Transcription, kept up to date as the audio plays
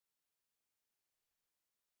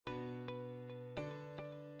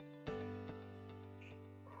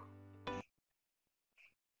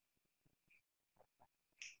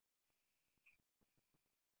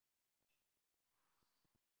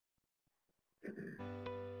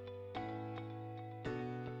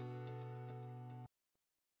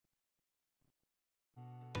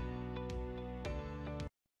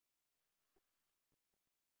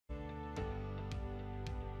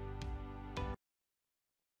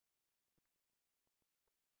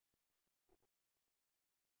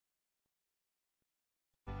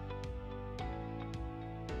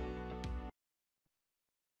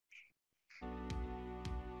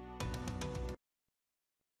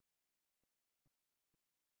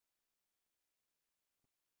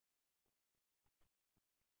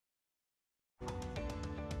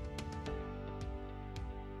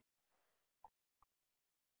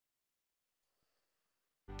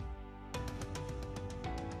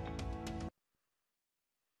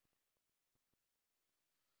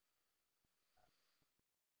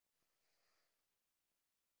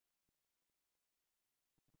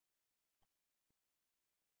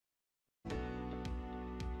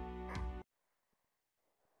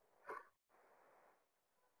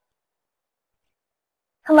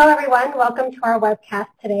Hello, everyone. Welcome to our webcast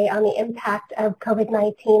today on the impact of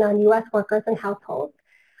COVID-19 on U.S. workers and households.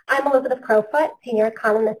 I'm Elizabeth Crowfoot, Senior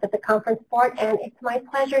Economist at the Conference Board, and it's my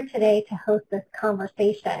pleasure today to host this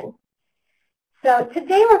conversation. So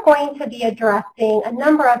today we're going to be addressing a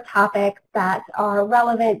number of topics that are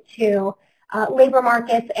relevant to labor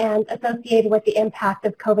markets and associated with the impact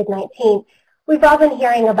of COVID-19. We've all been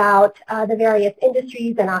hearing about the various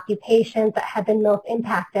industries and occupations that have been most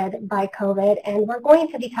impacted by COVID, and we're going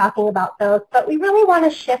to be talking about those, but we really want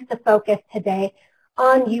to shift the focus today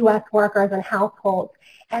on U.S. workers and households,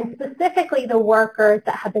 and specifically the workers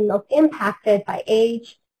that have been most impacted by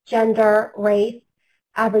age, gender, race,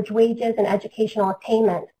 average wages, and educational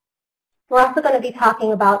attainment. We're also going to be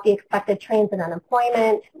talking about the expected trends in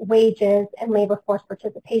unemployment, wages, and labor force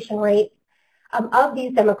participation rates of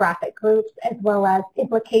these demographic groups, as well as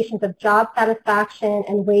implications of job satisfaction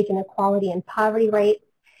and wage inequality and poverty rates.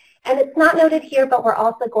 And it's not noted here, but we're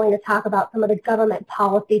also going to talk about some of the government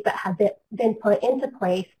policies that have been put into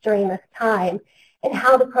place during this time and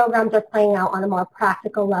how the programs are playing out on a more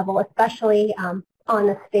practical level, especially on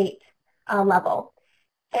the state level.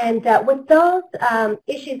 And with those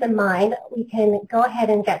issues in mind, we can go ahead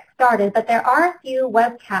and get started, but there are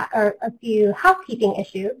a few housekeeping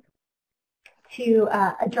issues to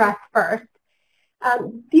address first.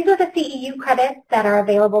 These are the CEU credits that are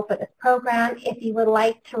available for this program. If you would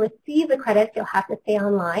like to receive the credits, you'll have to stay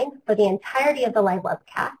online for the entirety of the live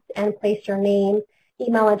webcast and place your name,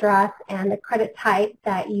 email address, and the credit type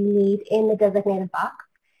that you need in the designated box.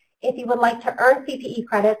 If you would like to earn CPE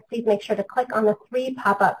credits, please make sure to click on the 3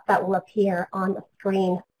 pop-ups that will appear on the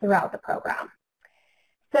screen throughout the program.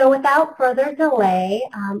 So without further delay,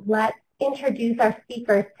 let's introduce our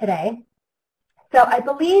speakers today. So I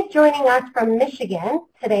believe joining us from Michigan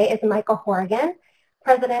today is Michael Horrigan,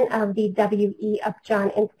 president of the W.E. Upjohn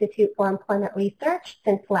Institute for Employment Research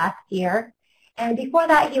since last year. And before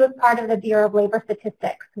that, he was part of the Bureau of Labor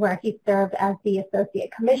Statistics, where he served as the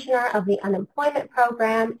Associate Commissioner of the Unemployment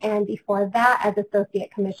Program, and before that, as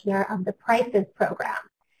Associate Commissioner of the Prices Program.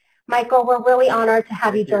 Michael, we're really honored to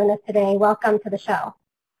have you join us today. Welcome to the show.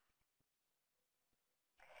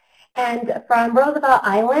 And from Roosevelt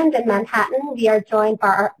Island in Manhattan, we are joined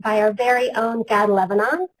by our very own Gad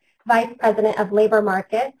Lebanon, Vice President of Labor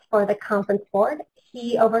Markets for the Conference Board.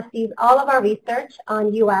 He oversees all of our research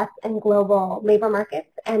on U.S. and global labor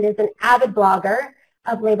markets and is an avid blogger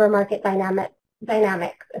of labor market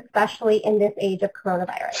dynamics, especially in this age of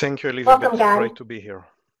coronavirus. Thank you, Elizabeth. Welcome, Gad. Great to be here.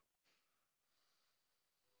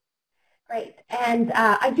 Great. And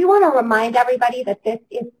I do want to remind everybody that this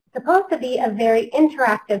is supposed to be a very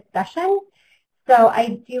interactive session. So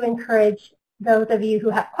I do encourage those of you who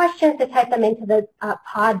have questions to type them into the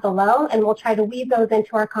pod below, and we'll try to weave those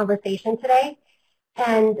into our conversation today.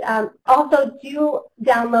 And also do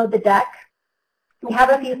download the deck. We have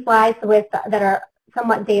a few slides that are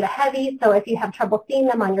somewhat data heavy, so if you have trouble seeing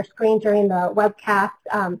them on your screen during the webcast,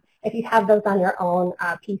 if you have those on your own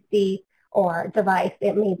PC or device,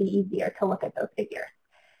 it may be easier to look at those figures.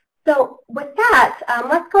 So with that,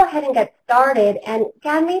 let's go ahead and get started. And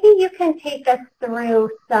Gad, maybe you can take us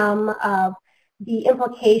through some of the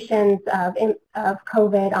implications of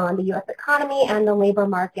COVID on the U.S. economy and the labor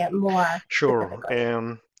market more Sure.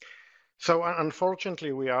 So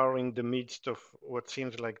unfortunately, we are in the midst of what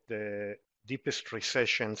seems like the deepest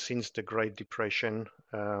recession since the Great Depression.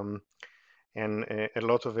 And a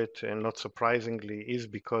lot of it, and not surprisingly, is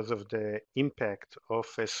because of the impact of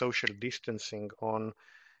social distancing on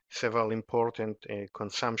several important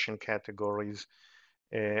consumption categories,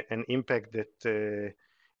 an impact that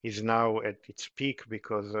is now at its peak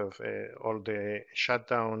because of all the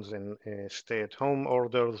shutdowns and stay-at-home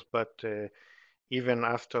orders. But even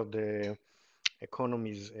after the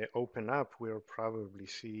economies open up, we'll probably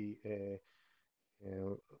see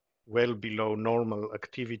well below normal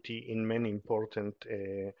activity in many important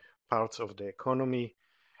parts of the economy.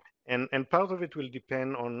 And part of it will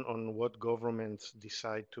depend on what governments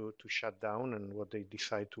decide to shut down and what they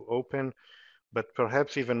decide to open. But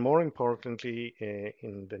perhaps even more importantly,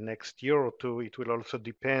 in the next year or two, it will also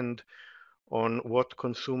depend on what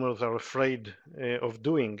consumers are afraid of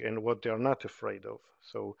doing and what they are not afraid of.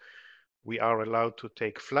 So we are allowed to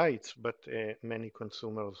take flights, but many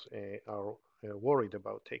consumers are worried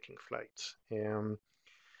about taking flights.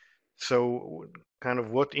 So kind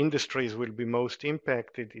of what industries will be most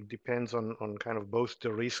impacted, it depends on kind of both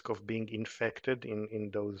the risk of being infected in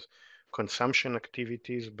those consumption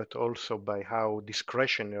activities, but also by how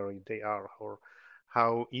discretionary they are, or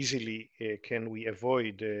how easily can we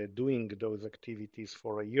avoid doing those activities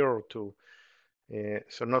for a year or two.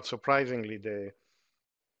 So not surprisingly,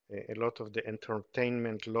 a lot of the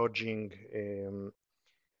entertainment, lodging,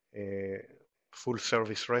 full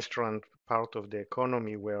service restaurant part of the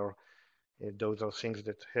economy where those are things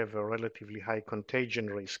that have a relatively high contagion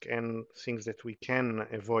risk and things that we can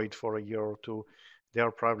avoid for a year or two. They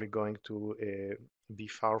are probably going to be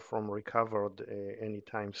far from recovered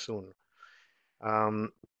anytime soon.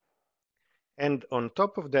 And on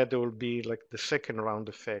top of that, there will be like the second round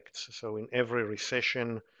effects. So in every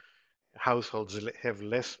recession, households have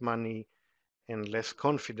less money and less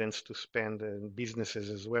confidence to spend, and businesses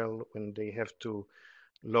as well, when they have to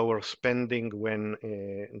lower spending when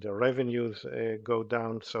the revenues go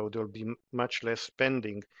down. So there'll be much less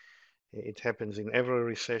spending. It happens in every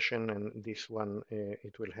recession, and this one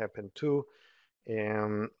it will happen too.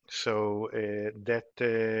 So that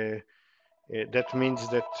means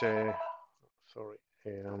that sorry,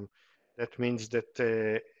 that means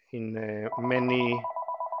that in many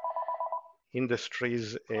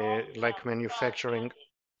industries like manufacturing.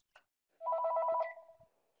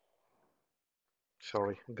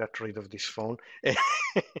 Sorry, got rid of this phone.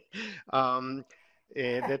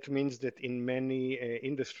 That means that in many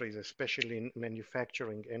industries, especially in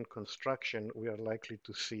manufacturing and construction, we are likely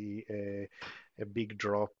to see a big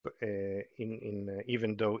drop in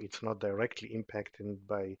even though it's not directly impacted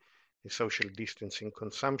by social distancing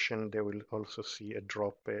consumption, they will also see a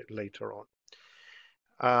drop later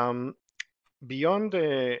on. Beyond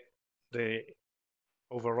the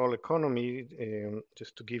overall economy,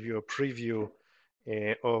 just to give you a preview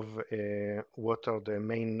of what are the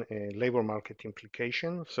main labor market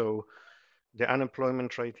implications. So the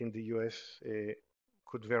unemployment rate in the US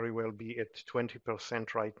could very well be at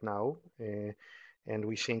 20% right now, and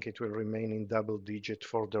we think it will remain in double digit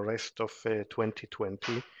for the rest of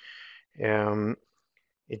 2020.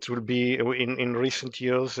 It will be in recent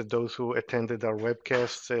years, those who attended our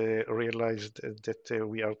webcasts realized that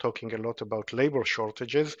we are talking a lot about labor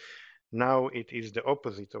shortages. Now it is the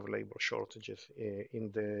opposite of labor shortages.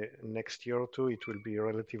 In the next year or two, it will be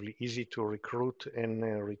relatively easy to recruit and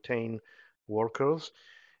retain workers.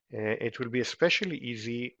 It will be especially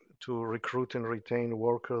easy to recruit and retain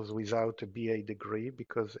workers without a BA degree,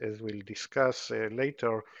 because as we'll discuss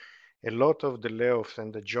later, a lot of the layoffs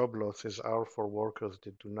and the job losses are for workers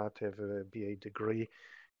that do not have a BA degree.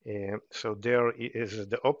 So there is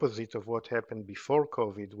the opposite of what happened before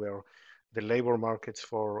COVID, where the labor markets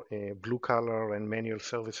for blue collar and manual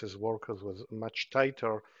services workers was much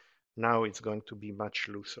tighter. Now it's going to be much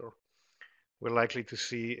looser. We're likely to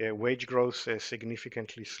see wage growth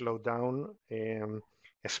significantly slow down,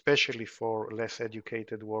 especially for less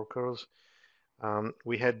educated workers.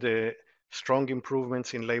 We had strong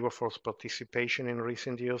improvements in labor force participation in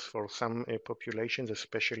recent years for some populations,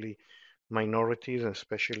 especially minorities, and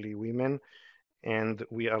especially women. And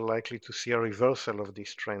we are likely to see a reversal of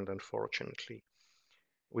this trend, unfortunately.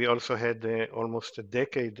 We also had almost a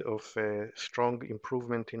decade of strong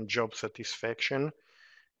improvement in job satisfaction,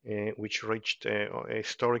 which reached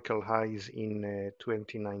historical highs in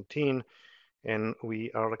 2019, and we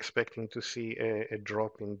are expecting to see a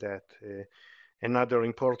drop in that. Another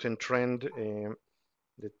important trend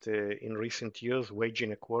that in recent years, wage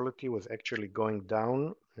inequality was actually going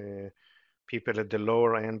down. People at the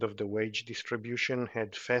lower end of the wage distribution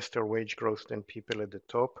had faster wage growth than people at the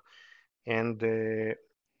top. And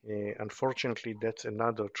unfortunately, that's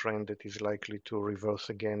another trend that is likely to reverse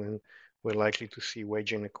again, and we're likely to see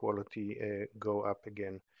wage inequality go up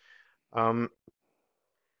again.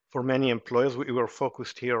 For many employers, we were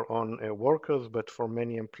focused here on workers, but for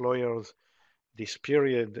many employers, this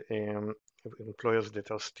period employers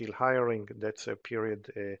that are still hiring. That's a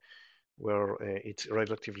period where it's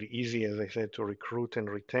relatively easy, as I said, to recruit and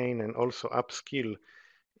retain and also upskill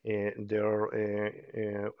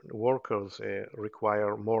their workers,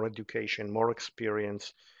 require more education, more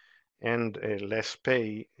experience, and less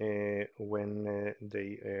pay when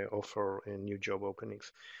they offer new job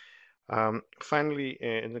openings. Finally,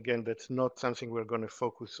 and again, that's not something we're going to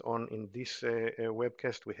focus on in this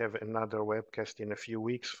webcast. We have another webcast in a few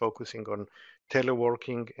weeks focusing on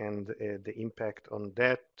teleworking and the impact on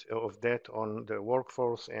that on the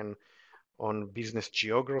workforce and on business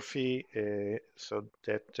geography. So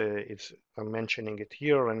that I'm mentioning it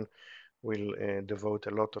here, and we'll devote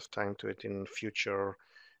a lot of time to it in future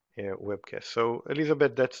webcasts. So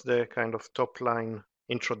Elizabeth, that's the kind of top line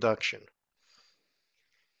introduction.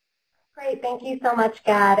 Great, thank you so much,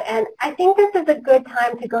 Gad. And I think this is a good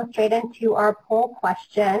time to go straight into our poll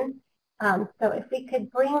question. So if we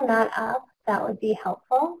could bring that up, that would be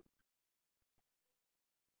helpful.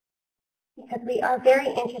 Because we are very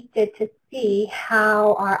interested to see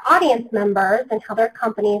how our audience members and how their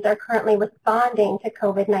companies are currently responding to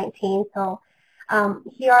COVID-19. So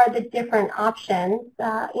here are the different options: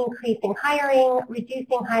 increasing hiring,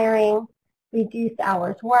 reduced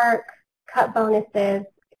hours work, cut bonuses,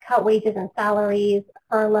 cut wages and salaries,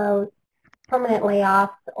 furloughs, permanent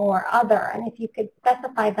layoffs, or other. And if you could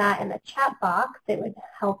specify that in the chat box, it would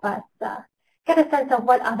help us get a sense of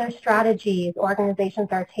what other strategies organizations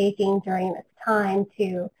are taking during this time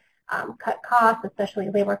to cut costs, especially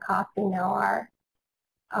labor costs. We know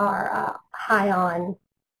are high on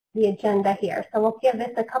the agenda here. So we'll give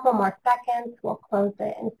this a couple more seconds. We'll close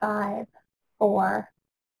it in 5, 4,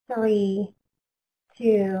 3,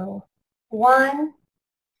 2, 1.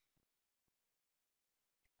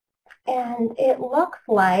 And it looks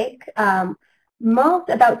like about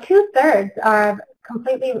 2/3 are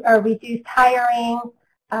completely reduced hiring.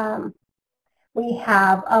 We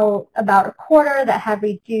have about a quarter that have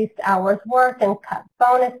reduced hours worked and cut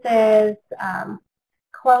bonuses,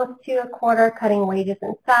 close to a quarter cutting wages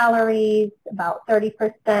and salaries, about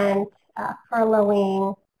 30%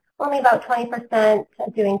 furloughing, only about 20%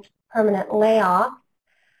 doing permanent layoffs.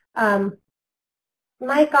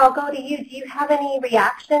 Mike, I'll go to you. Do you have any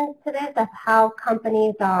reactions to this of how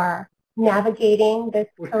companies are navigating this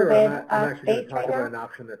COVID I'm actually going space to talk right about now? an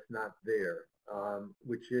option that's not there,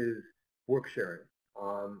 which is work sharing,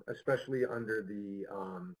 especially under the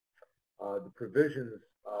provisions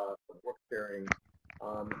of work sharing.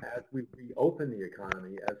 As we reopen the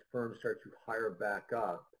economy, as firms start to hire back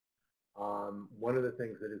up, one of the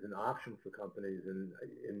things that is an option for companies,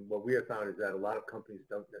 and what we have found is that a lot of companies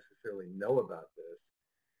don't necessarily know about this,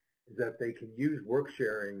 is that they can use work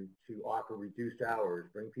sharing to offer reduced hours,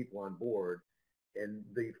 bring people on board, and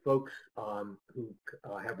the folks who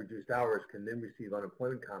have reduced hours can then receive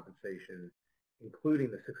unemployment compensation,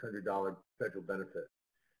 including the $600 federal benefit.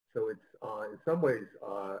 So it's in some ways,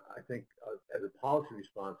 I think, as a policy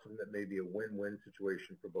response, that may be a win-win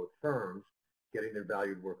situation for both firms, getting their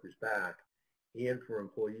valued workers back, and for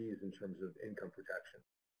employees in terms of income protection.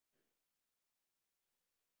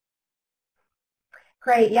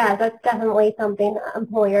 Great, yeah, that's definitely something that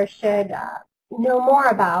employers should know more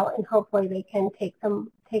about, and hopefully they can take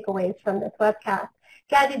some takeaways from this webcast.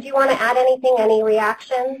 Gad, did you want to add anything, any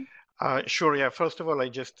reactions? Sure, yeah. First of all,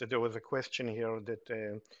 there was a question here that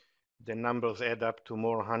the numbers add up to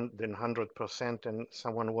more than 100%, and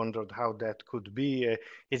someone wondered how that could be.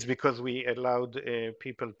 It's because we allowed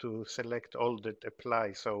people to select all that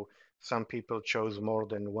apply, so some people chose more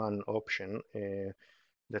than one option.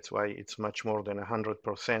 That's why it's much more than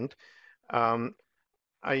 100%.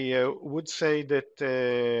 I would say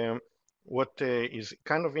that what is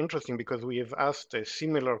kind of interesting, because we have asked a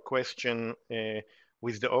similar question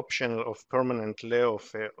with the option of permanent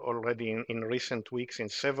layoff already in recent weeks in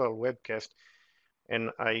several webcasts. And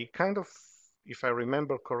I kind of, if I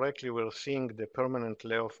remember correctly, we're seeing the permanent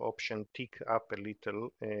layoff option tick up a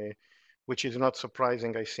little, which is not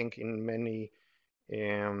surprising, I think, in many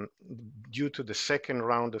due to the second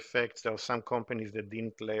round effects. There are some companies that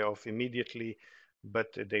didn't lay off immediately,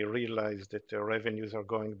 but they realized that their revenues are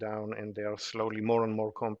going down, and they are slowly, more and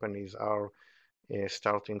more companies are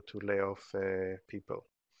starting to lay off people.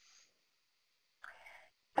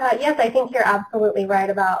 Yes, I think you're absolutely right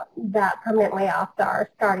about that. Permanent layoffs are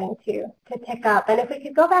starting to tick up. And if we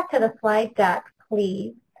could go back to the slide deck,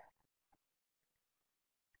 please.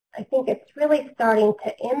 I think it's really starting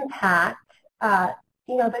to impact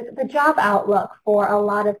the job outlook for a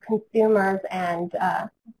lot of consumers and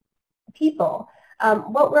people.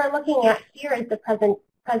 What we're looking at here is the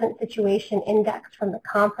present situation index from the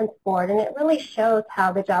Conference Board, and it really shows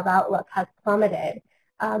how the job outlook has plummeted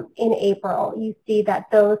in April. You see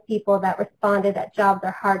that those people that responded that jobs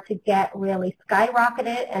are hard to get really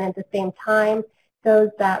skyrocketed, and at the same time, those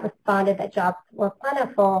that responded that jobs were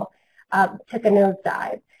plentiful took a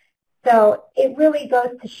nosedive. So it really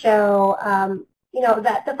goes to show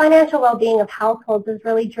that the financial well-being of households is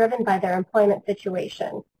really driven by their employment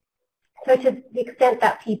situation. So to the extent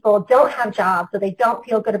that people don't have jobs or they don't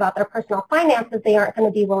feel good about their personal finances, they aren't going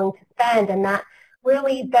to be willing to spend. And that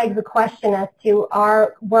really begs the question as to,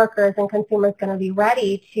 are workers and consumers going to be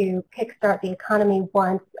ready to kickstart the economy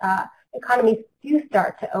once economies do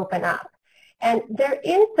start to open up? And there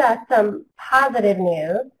is some positive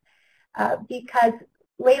news because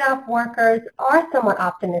laid-off workers are somewhat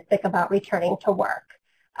optimistic about returning to work.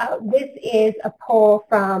 This is a poll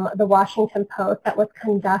from the Washington Post that was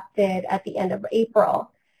conducted at the end of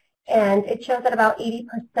April. And it shows that about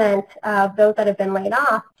 80% of those that have been laid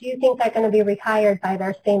off do think they're going to be rehired by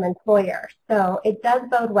their same employer. So it does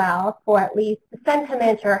bode well for at least the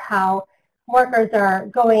sentiment or how workers are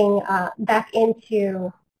going back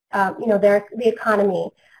into the economy.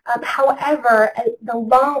 However, the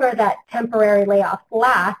longer that temporary layoffs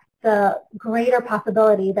last, the greater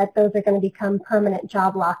possibility that those are going to become permanent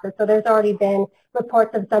job losses. So there's already been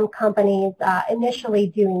reports of some companies initially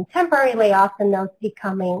doing temporary layoffs and those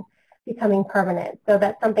becoming permanent. So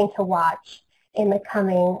that's something to watch in the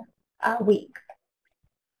coming weeks.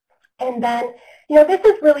 And then, this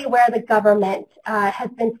is really where the government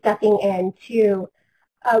has been stepping in to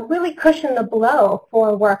really cushion the blow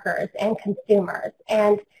for workers and consumers.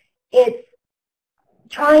 And it's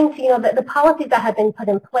trying to, the policies that have been put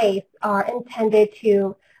in place are intended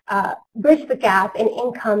to bridge the gap in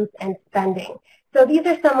incomes and spending. So these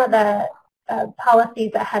are some of the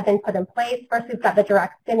policies that have been put in place. First, we've got the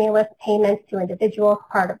direct stimulus payments to individuals,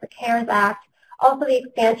 part of the CARES Act. Also, the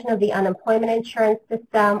expansion of the unemployment insurance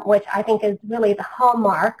system, which I think is really the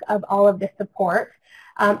hallmark of all of this support.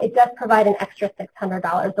 It does provide an extra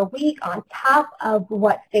 $600 a week on top of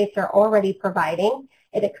what states are already providing.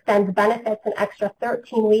 It extends benefits an extra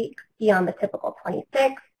 13 weeks beyond the typical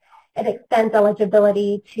 26. It extends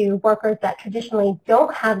eligibility to workers that traditionally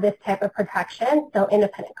don't have this type of protection, so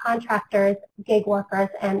independent contractors, gig workers,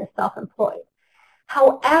 and the self-employed.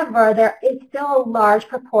 However, there is still a large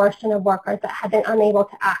proportion of workers that have been unable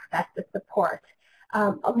to access the support.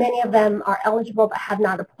 Many of them are eligible but have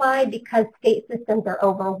not applied because state systems are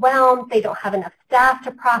overwhelmed. They don't have enough staff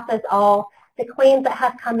to process all the claims that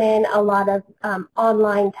have come in. A lot of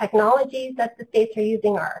online technologies that the states are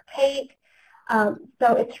using are archaic.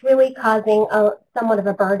 So it's really causing somewhat of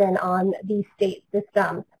a burden on these state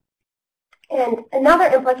systems. And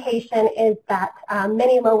another implication is that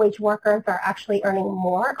many low-wage workers are actually earning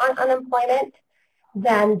more on unemployment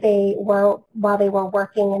than they were while they were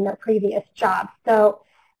working in their previous job. So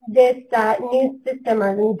this new system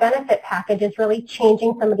or new benefit package is really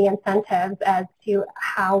changing some of the incentives as to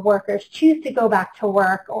how workers choose to go back to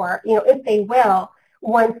work, or if they will,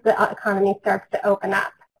 once the economy starts to open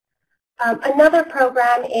up. Another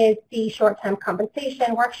program is the short-term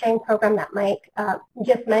compensation work sharing program that Mike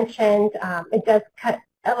just mentioned. It does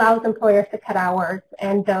allows employers to cut hours,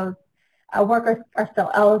 and those workers are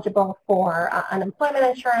still eligible for unemployment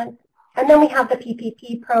insurance. And then we have the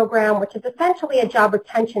PPP program, which is essentially a job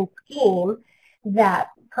retention scheme that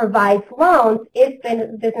provides loans if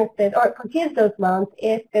businesses, or it forgives those loans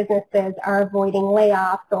if businesses are avoiding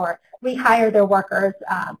layoffs or rehire their workers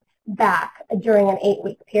back during an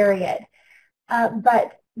 8-week period.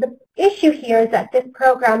 But the issue here is that this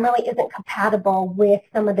program really isn't compatible with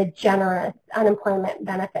some of the generous unemployment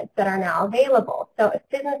benefits that are now available. So if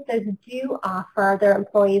businesses do offer their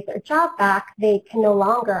employees their job back, they can no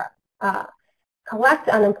longer collect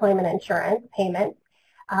unemployment insurance payments.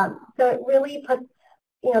 So it really puts,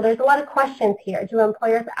 there's a lot of questions here. Do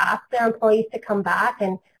employers ask their employees to come back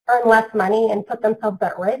and earn less money and put themselves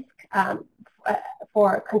at risk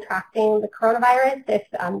for contracting the coronavirus if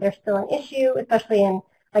there's still an issue, especially in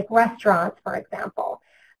like restaurants, for example?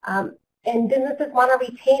 And businesses want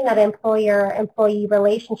to retain that employer-employee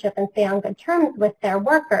relationship and stay on good terms with their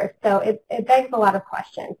workers. So it begs a lot of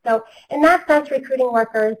questions. So in that sense, recruiting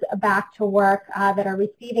workers back to work that are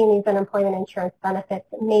receiving these unemployment insurance benefits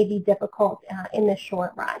may be difficult in the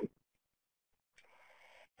short run.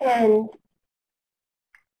 And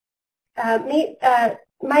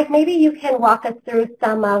Mike, maybe you can walk us through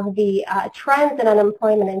some of the trends in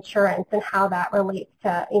unemployment insurance and how that relates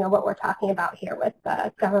to what we're talking about here with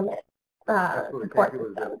the government support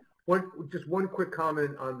systems. Just one quick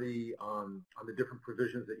comment on the different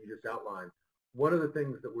provisions that you just outlined. one of the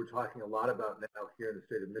things that we're talking a lot about now here in the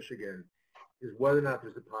state of Michigan is whether or not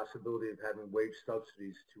there's a possibility of having wage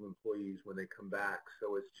subsidies to employees when they come back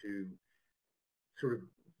so as to sort of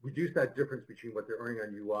reduce that difference between what they're earning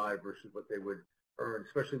on UI versus what they would earn,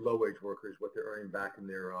 especially low-wage workers, what they're earning back in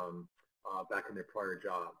their prior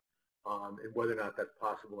job, and whether or not that's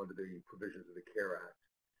possible under the provisions of the CARE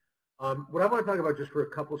Act. What I want to talk about just for a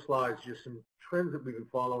couple slides, just some trends that we've been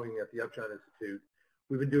following at the Upjohn Institute.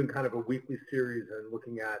 We've been doing kind of a weekly series and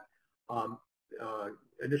looking at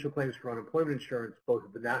initial claims for unemployment insurance, both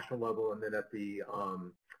at the national level and then at the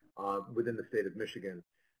within the state of Michigan.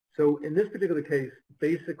 So in this particular case,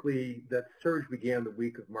 basically that surge began the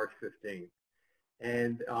week of March 15th.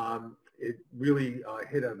 And it really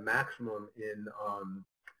hit a maximum in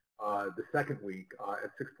the second week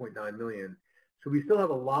at 6.9 million. So we still have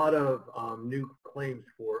a lot of new claims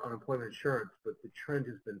for unemployment insurance, but the trend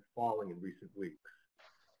has been falling in recent weeks.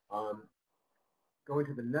 Going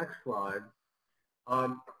to the next slide,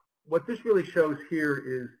 what this really shows here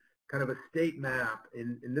is kind of a state map.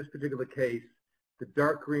 In this particular case, the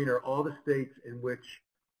dark green are all the states in which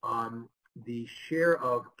the share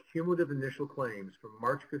of cumulative initial claims from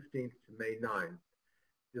March 15th to May 9th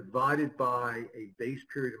divided by a base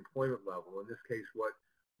period employment level. In this case, what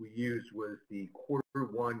we used was the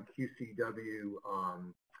Q1 QCW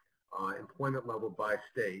employment level by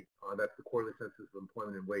state. That's the quarterly census of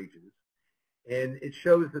employment and wages. And it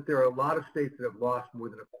shows that there are a lot of states that have lost more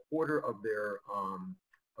than a quarter of their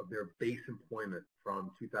base employment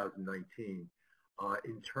from 2019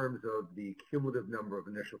 in terms of the cumulative number of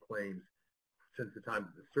initial claims since the time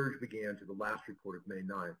that the surge began to the last report of May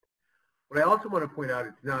 9th. What I also want to point out,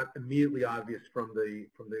 it's not immediately obvious from the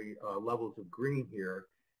levels of green here,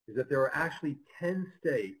 is that there are actually 10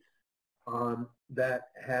 states that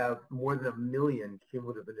have more than 1 million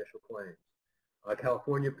cumulative initial claims.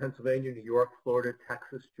 California, Pennsylvania, New York, Florida,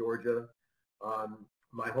 Texas, Georgia,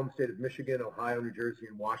 my home state of Michigan, Ohio, New Jersey,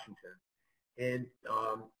 and Washington. And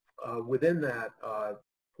within that,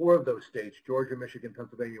 4 of those states, Georgia, Michigan,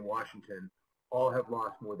 Pennsylvania, and Washington, all have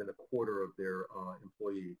lost more than a quarter of their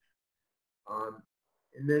employees.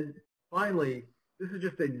 And then finally, this is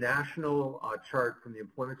just a national chart from the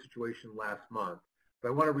employment situation last month, but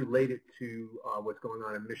I want to relate it to what's going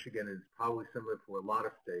on in Michigan, and it's probably similar for a lot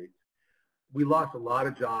of states. We lost a lot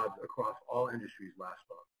of jobs across all industries last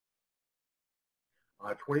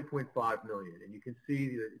month, 20.5 million, and you can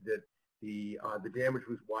see that the damage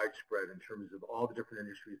was widespread in terms of all the different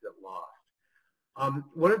industries that lost.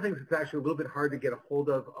 One of the things that's actually a little bit hard to get a hold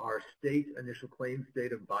of are state initial claims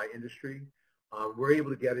data by industry. We're able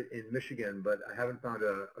to get it in Michigan, but I haven't found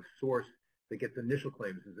a source that gets initial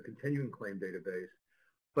claims. There's a continuing claim database.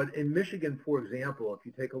 But in Michigan, for example, if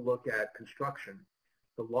you take a look at construction,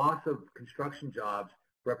 the loss of construction jobs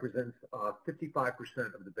represents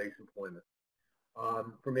 55% of the base employment.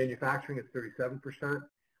 For manufacturing, it's 37%.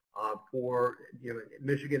 For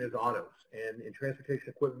Michigan is autos, and in transportation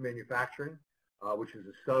equipment manufacturing, which is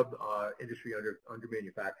a sub industry under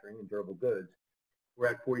manufacturing and durable goods, we're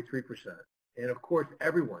at 43%. And of course,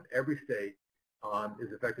 every state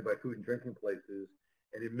is affected by food and drinking places.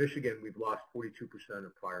 And in Michigan, we've lost 42%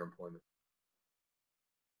 of prior employment.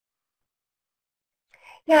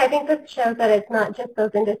 Yeah, I think this shows that it's not just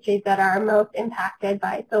those industries that are most impacted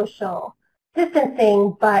by social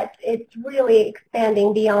distancing, but it's really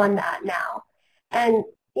expanding beyond that now. And,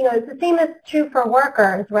 it's the same as true for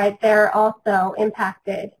workers, right? They're also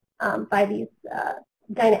impacted by these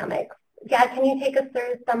dynamics. Gad, can you take us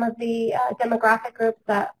through some of the demographic groups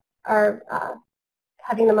that are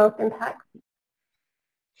having the most impact?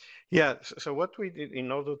 Yeah, so what we did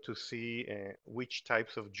in order to see which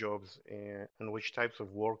types of jobs and which types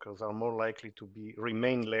of workers are more likely to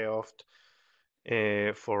remain laid off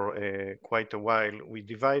for quite a while, we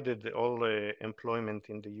divided all employment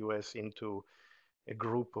in the US into a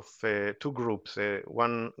group of 2 groups.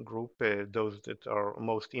 One group, those that are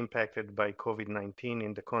most impacted by COVID-19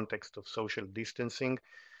 in the context of social distancing.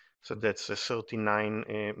 So that's 39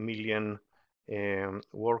 million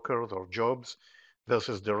workers or jobs,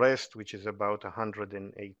 versus the rest, which is about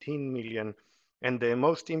 118 million. And the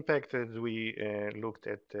most impacted, we looked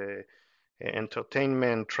at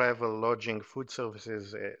entertainment, travel, lodging, food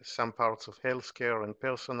services, some parts of healthcare and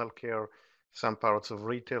personal care, some parts of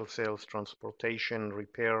retail sales, transportation,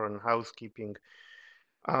 repair, and housekeeping.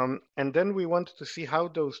 And then we wanted to see how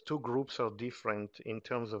those 2 groups are different in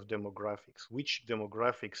terms of demographics. Which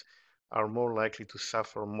demographics are more likely to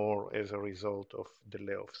suffer more as a result of the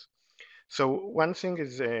layoffs? So one thing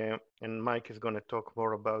is, and Mike is going to talk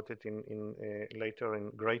more about it in later in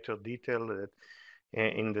greater detail, that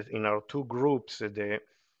in our 2 groups, the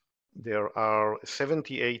there are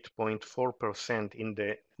 78.4% in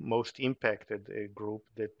the most impacted group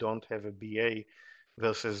that don't have a BA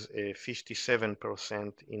versus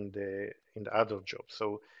 57% in the other jobs.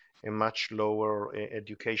 So a much lower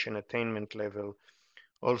education attainment level.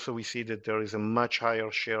 Also, we see that there is a much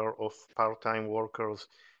higher share of part-time workers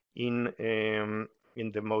in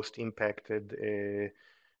the most impacted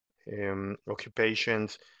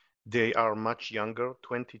occupations. They are much younger.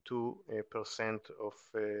 22% of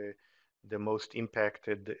the most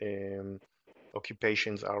impacted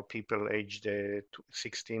occupations are people aged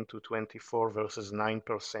 16 to 24 versus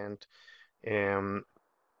 9%.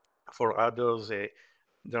 For others,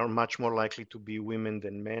 they are much more likely to be women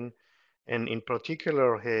than men. And in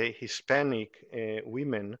particular, Hispanic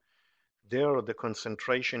women, there the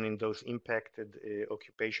concentration in those impacted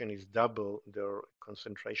occupation is double their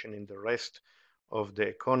concentration in the rest of the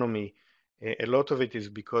economy. A lot of it is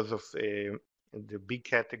because of the big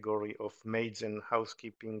category of maids and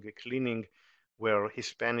housekeeping, cleaning, where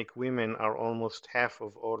Hispanic women are almost half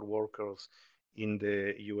of all workers in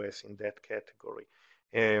the US in that category.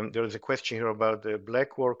 There is a question here about the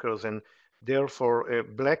black workers, and therefore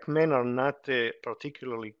black men are not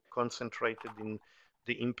particularly concentrated in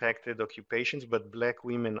the impacted occupations, but black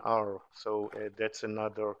women are. So that's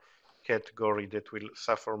another category that will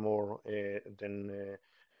suffer more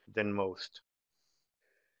than most.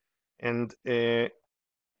 And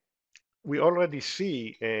we already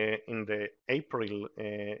see in the April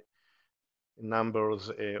numbers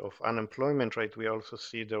of unemployment rate, we also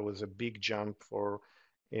see there was a big jump for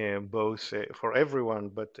both for everyone,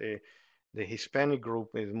 but the Hispanic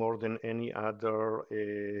group is more than any other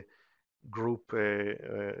group,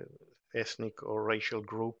 ethnic or racial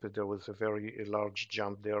group. There was a very large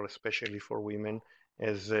jump there, especially for women,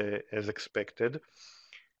 as expected.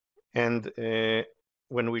 And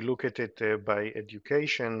when we look at it by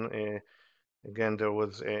education, again, there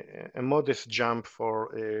was a modest jump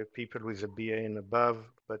for people with a BA and above,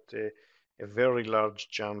 but a very large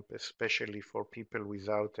jump, especially for people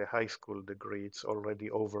without a high school degree. It's already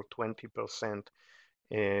over 20%,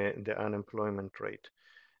 the unemployment rate.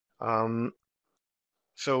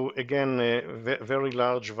 So again, very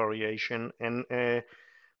large variation, and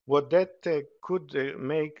what that could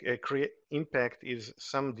create impact is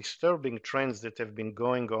some disturbing trends that have been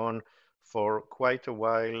going on for quite a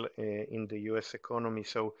while in the US economy.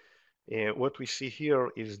 So what we see here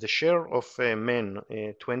is the share of men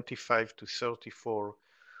 25 to 34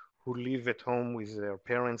 who live at home with their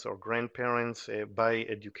parents or grandparents by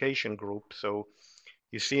education group. So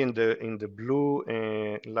you see in the blue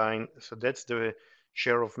line, so that's the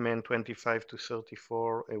share of men 25 to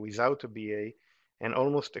 34 without a BA, and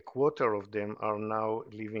almost a quarter of them are now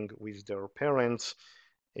living with their parents.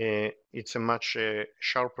 It's a much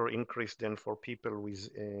sharper increase than for people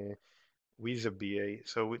with a BA.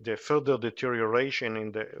 So the further deterioration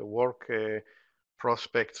in the work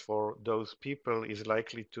prospects for those people is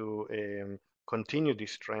likely to continue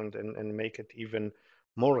this trend and make it even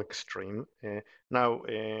more extreme. Now,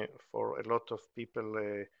 for a lot of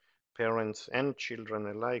people, parents and children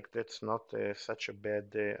alike, that's not such a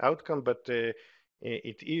bad outcome, but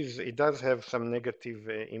it does have some negative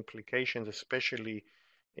implications, especially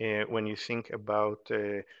when you think about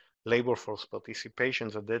labor force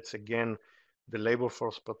participation. So that's again the labor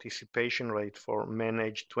force participation rate for men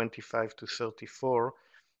aged 25 to 34,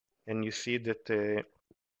 and you see that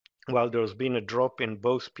while there's been a drop in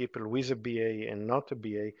both people with a BA and not a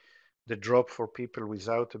BA, the drop for people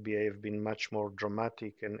without a BA have been much more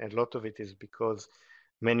dramatic, and a lot of it is because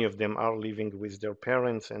many of them are living with their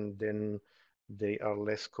parents, and then they are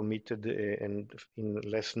less committed and in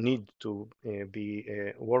less need to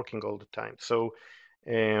be working all the time. So,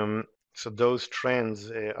 so those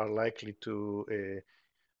trends are likely to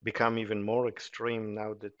become even more extreme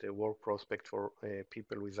now that the work prospect for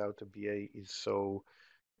people without a BA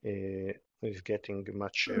is getting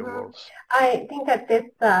much worse. I think that this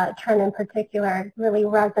trend in particular really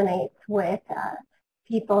resonates with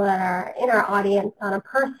people that are in our audience on a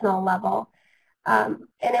personal level. And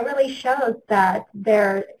it really shows that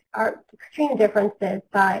there are extreme differences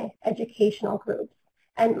by educational groups.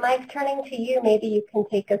 And Mike, turning to you, maybe you can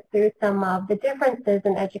take us through some of the differences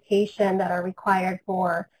in education that are required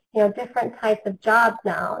for different types of jobs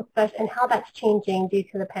now, especially, and how that's changing due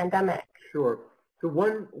to the pandemic. Sure. So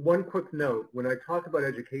one quick note, when I talk about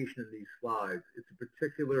education in these slides, it's a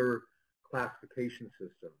particular classification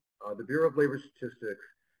system. The Bureau of Labor Statistics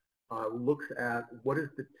looks at what is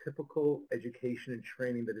the typical education and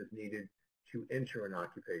training that is needed to enter an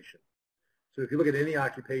occupation. So if you look at any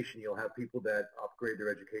occupation, you'll have people that upgrade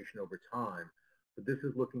their education over time. but this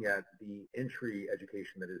is looking at the entry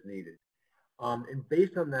education that is needed. And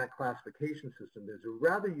based on that classification system, there's a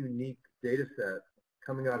rather unique data set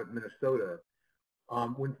coming out of Minnesota.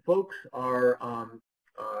 When folks are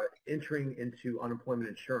entering into unemployment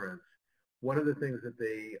insurance, one of the things that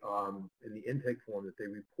they, in the intake form that they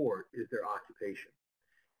report is their occupation.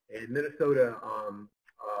 And Minnesota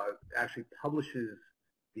actually publishes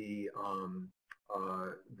the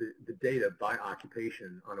data by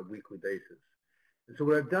occupation on a weekly basis. And so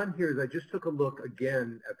what I've done here is I just took a look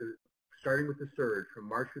again at starting with the surge from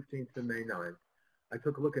March 15th to May 9th. I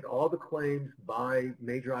took a look at all the claims by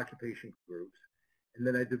major occupation groups, and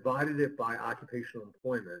then I divided it by occupational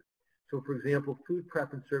employment. So for example, food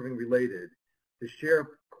prep and serving related, the share of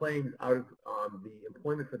claims out of the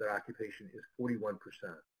employment for that occupation is 41%.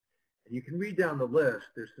 And you can read down the list,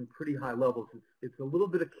 there's some pretty high levels. It's a little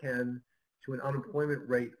bit akin to an unemployment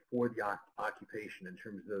rate for the occupation in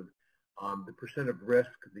terms of the percent of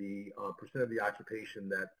risk, the percent of the occupation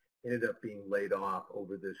that ended up being laid off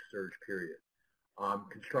over this surge period.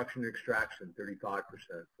 Construction and extraction, 35%,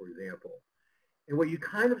 for example. And what you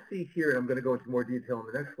kind of see here, and I'm going to go into more detail in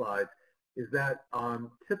the next slide, is that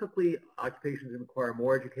typically occupations that require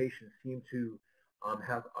more education seem to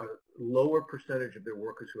have a lower percentage of their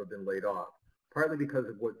workers who have been laid off, partly because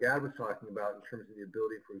of what Gad was talking about in terms of the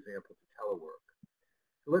ability, for example, to telework.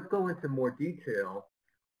 So let's go into more detail.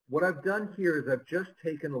 What I've done here is I've just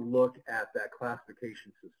taken a look at that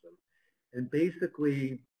classification system and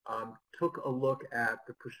basically took a look at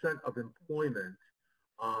the percent of employment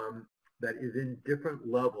that is in different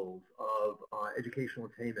levels of educational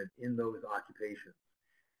attainment in those occupations.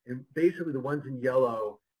 And basically the ones in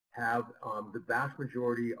yellow have the vast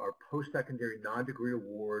majority are post-secondary non-degree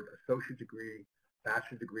award, associate degree,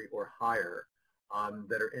 bachelor degree, or higher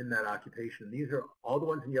that are in that occupation. These are all the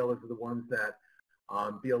ones in yellow are the ones that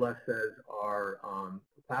BLS says are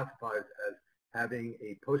classified as having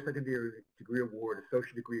a post-secondary degree award,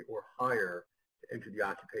 associate degree, or higher to enter the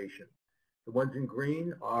occupation. The ones in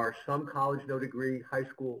green are some college, no degree, high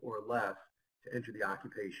school, or less to enter the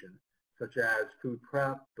occupation, such as food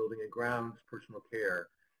prep, building and grounds, personal care.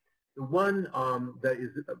 The one that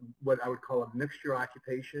is what I would call a mixture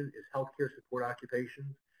occupation is healthcare support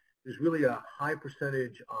occupations. There's really a high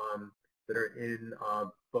percentage that are in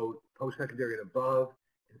both post-secondary and above,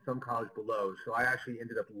 and some college below. So I actually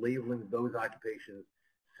ended up labeling those occupations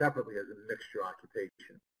separately as a mixture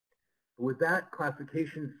occupation. But with that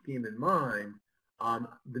classification scheme in mind,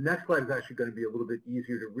 the next slide is actually going to be a little bit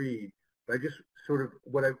easier to read. But I just sort of,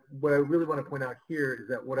 what I really want to point out here is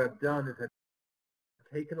that what I've done is I've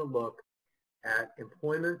taken a look at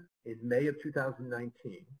employment in May of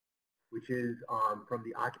 2019, which is from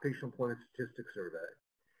the Occupational Employment Statistics Survey.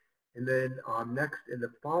 And then next in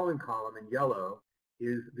the following column in yellow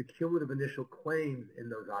is the cumulative initial claims in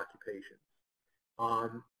those occupations.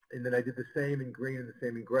 And then I did the same in green and the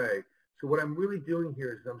same in gray. So what I'm really doing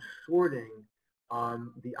here is I'm sorting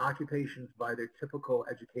the occupations by their typical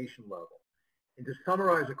education level. And to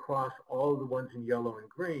summarize across all of the ones in yellow and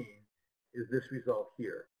green is this result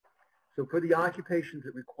here. So for the occupations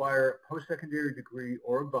that require post-secondary degree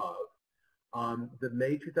or above, the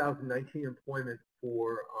May 2019 employment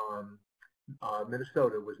for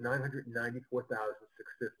Minnesota was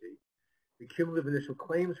 994,650. The cumulative initial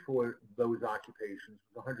claims for those occupations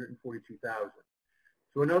was 142,000.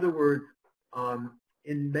 So in other words,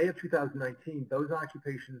 in May of 2019, those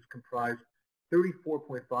occupations comprised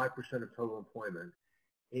 34.5% of total employment.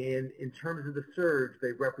 And in terms of the surge,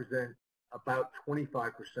 they represent about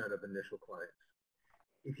 25% of initial claims.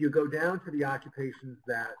 If you go down to the occupations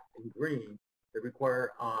that in green that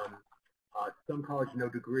require some college, no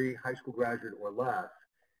degree, high school graduate or less,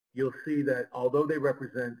 you'll see that although they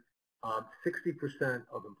represent 60%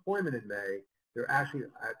 of employment in May, they're actually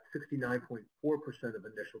at 69.4% of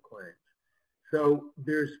initial claims. So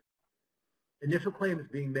there's initial claims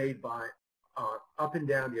being made by up and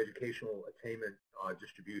down the educational attainment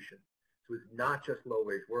distribution. So it's not just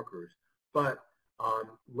low-wage workers, but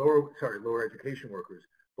lower education workers,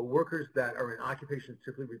 but workers that are in occupations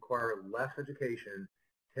typically require less education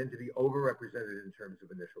tend to be overrepresented in terms of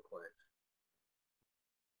initial claims.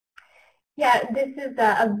 Yeah, this is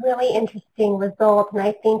a really interesting result, and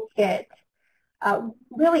I think it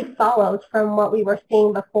really follows from what we were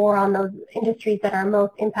seeing before on those industries that are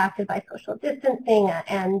most impacted by social distancing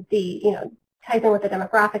and the, ties in with the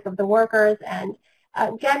demographic of the workers. And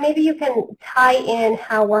Jen, maybe you can tie in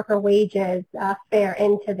how worker wages fare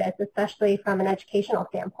into this, especially from an educational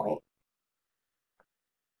standpoint.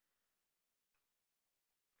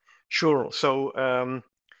 Sure. So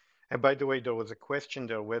And by the way, there was a question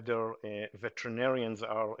there whether veterinarians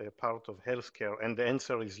are a part of healthcare, and the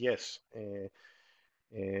answer is yes.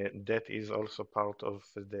 That is also part of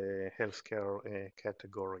the healthcare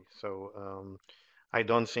category. So I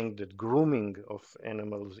don't think that grooming of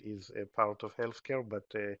animals is a part of healthcare,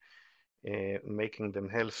 but making them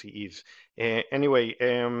healthy is. Anyway,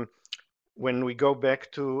 when we go back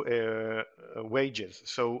to wages,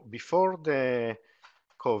 so before the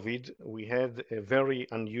COVID, we had a very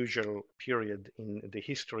unusual period in the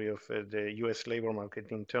history of the US labor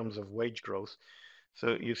market in terms of wage growth.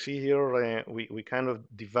 So you see here, we kind of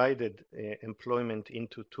divided employment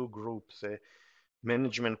into two groups,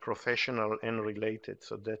 management, professional, and related.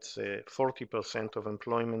 So that's 40% of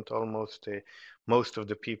employment, almost. Most of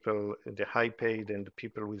the people, the high paid and the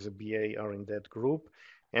people with a BA are in that group.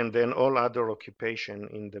 And then all other occupation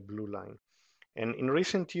in the blue line. And in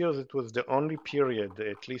recent years, it was the only period,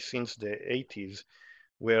 at least since the 80s,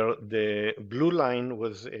 where the blue line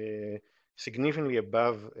was significantly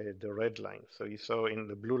above the red line. So you saw in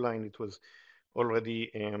the blue line, it was already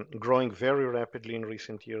growing very rapidly in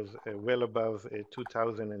recent years, well above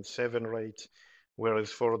 2007 rates, whereas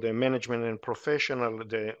for the management and professional,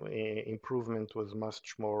 the improvement was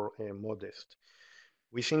much more modest.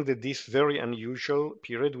 We think that this very unusual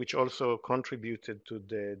period, which also contributed to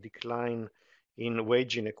the decline in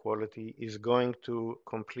wage inequality, is going to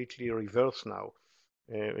completely reverse now.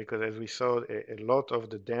 Because as we saw, a lot of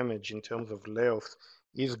the damage in terms of layoffs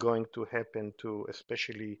is going to happen to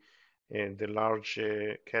especially the large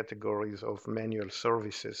categories of manual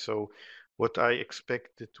services. So what I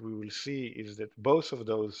expect that we will see is that both of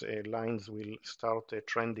those lines will start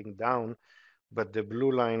trending down, but the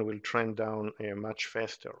blue line will trend down much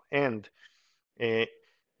faster. And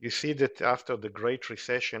you see that after the Great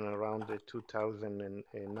Recession around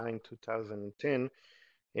 2009, 2010,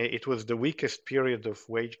 it was the weakest period of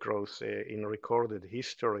wage growth in recorded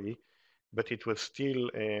history, but it was still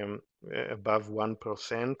above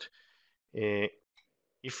 1%.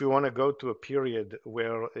 If we want to go to a period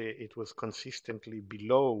where it was consistently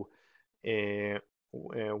below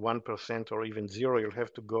 1% or even zero, you'll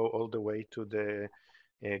have to go all the way to the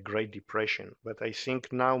Great Depression. But I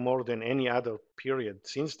think now more than any other period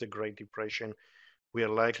since the Great Depression, we are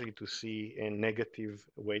likely to see a negative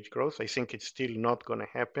wage growth. I think it's still not going to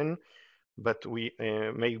happen, but we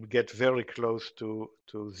may get very close to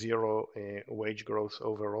zero wage growth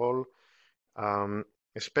overall,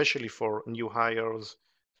 especially for new hires,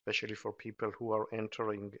 especially for people who are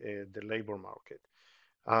entering the labor market.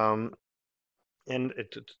 And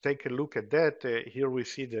to take a look at that, here we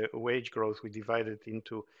see the wage growth. We divide it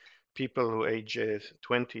into people who age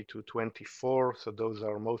 20 to 24. So those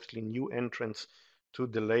are mostly new entrants to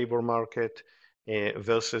the labor market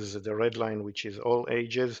versus the red line, which is all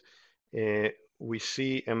ages. We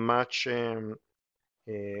see a much, in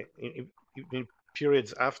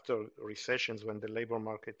periods after recessions when the labor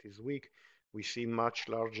market is weak, we see much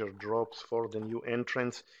larger drops for the new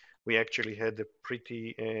entrants. We actually had a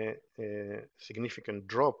pretty significant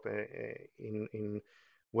drop in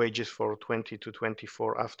wages for 20 to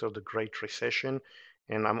 24 after the Great Recession.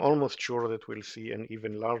 And I'm almost sure that we'll see an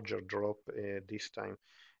even larger drop this time.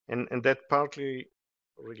 And that partly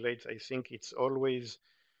relates, I think it's always,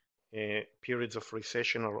 periods of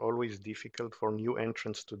recession are always difficult for new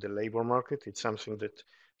entrants to the labor market. It's something that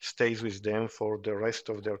stays with them for the rest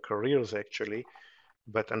of their careers, actually.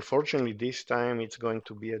 But unfortunately, this time it's going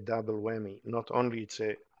to be a double whammy. Not only it's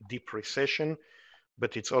a deep recession,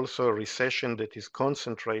 but it's also a recession that is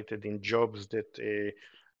concentrated in jobs that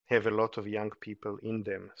have a lot of young people in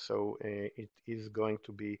them. So it is going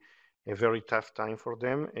to be a very tough time for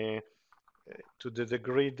them, to the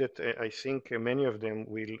degree that I think many of them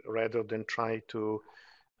will, rather than try to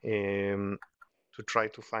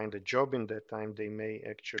find a job in that time, they may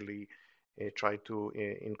actually try to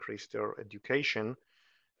increase their education.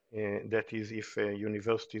 That is, if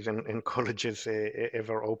universities and colleges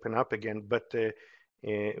ever open up again. But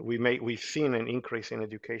we've seen an increase in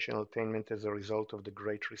educational attainment as a result of the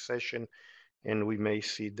Great Recession, and we may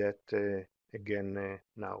see that again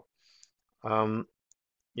now.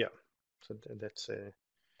 Yeah, so that's.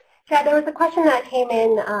 Yeah, there was a question that came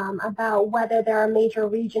in about whether there are major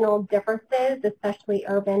regional differences, especially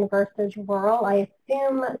urban versus rural. I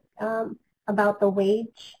assume about the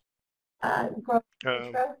wage growth.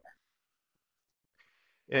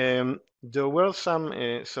 There were some,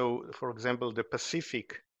 so for example, the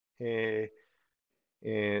Pacific, the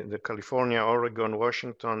California, Oregon,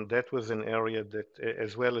 Washington, that was an area that,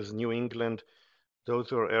 as well as New England,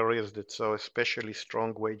 those were areas that saw especially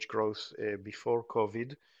strong wage growth before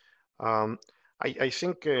COVID. I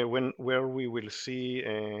think where we will see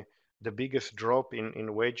the biggest drop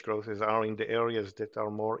in wage growth are in the areas that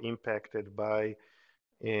are more impacted by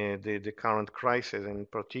the current crisis, in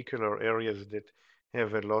particular areas that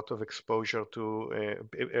have a lot of exposure to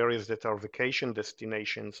areas that are vacation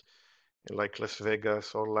destinations like Las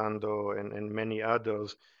Vegas, Orlando, and many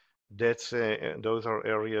others. Those are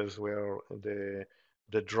areas where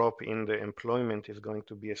the drop in the employment is going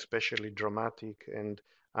to be especially dramatic, and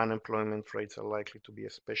unemployment rates are likely to be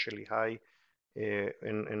especially high,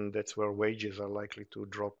 and that's where wages are likely to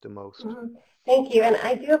drop the most. Mm-hmm. Thank you. And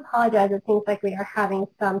I do apologize. It seems like we are having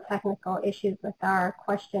some technical issues with our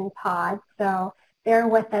question pod. So bear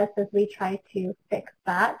with us as we try to fix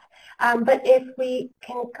that. But if we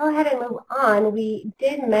can go ahead and move on, we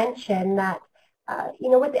did mention that,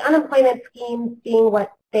 with the unemployment schemes being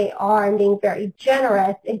what they are and being very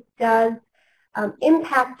generous, it does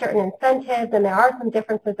impact certain incentives, and there are some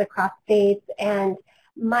differences across states. And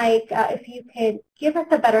Mike, if you could give us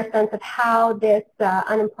a better sense of how this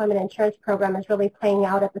unemployment insurance program is really playing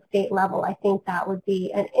out at the state level, I think that would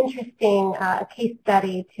be an interesting case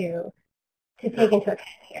study to take into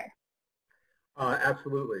account here.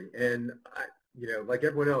 Absolutely. And, like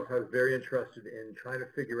everyone else, I was very interested in trying to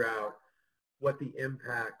figure out what the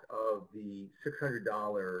impact of the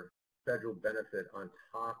 $600 federal benefit on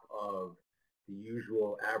top of the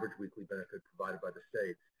usual average weekly benefit provided by the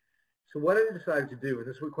states. So what I decided to do, and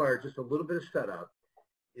this required just a little bit of setup,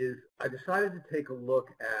 is I decided to take a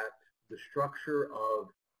look at the structure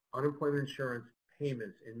of unemployment insurance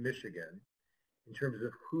payments in Michigan in terms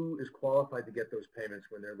of who is qualified to get those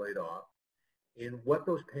payments when they're laid off, and what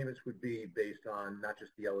those payments would be based on not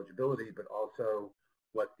just the eligibility, but also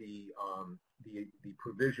what the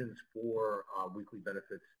provisions for weekly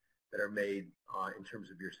benefits that are made in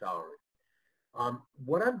terms of your salary.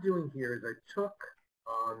 What I'm doing here is I took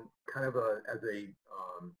kind of as a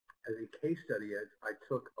case study, I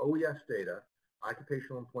took OES data,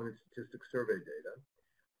 Occupational Employment Statistics Survey data,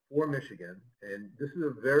 for Michigan, and this is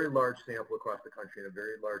a very large sample across the country and a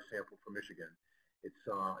very large sample for Michigan. It's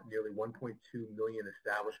nearly 1.2 million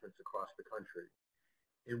establishments across the country.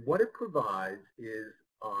 And what it provides is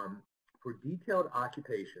for detailed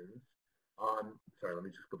occupations, sorry, let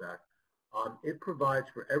me just go back. It provides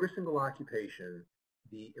for every single occupation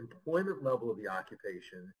the employment level of the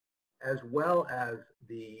occupation, as well as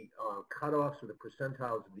the cutoffs or the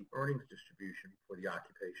percentiles of the earnings distribution for the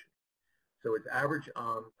occupation. So it's average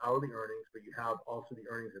hourly earnings, but you have also the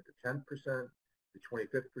earnings at the 10%, the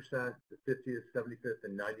 25th%, the 50th, 75th,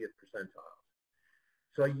 and 90th percentiles.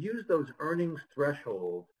 So I use those earnings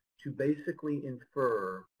thresholds to basically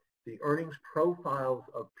infer the earnings profiles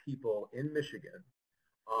of people in Michigan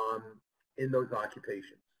in those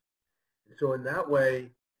occupations. And so in that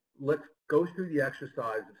way, let's go through the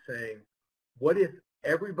exercise of saying, what if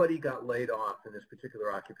everybody got laid off in this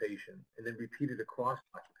particular occupation and then repeated across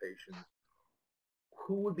occupations?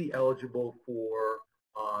 Who would be eligible for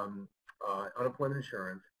unemployment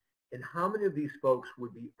insurance, and how many of these folks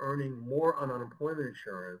would be earning more on unemployment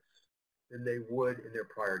insurance than they would in their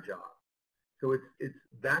prior job? So it's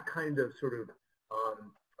that kind of sort of,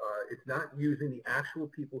 it's not using the actual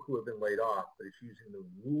people who have been laid off, but it's using the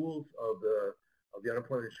rules of the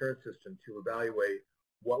unemployment insurance system to evaluate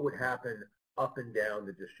what would happen up and down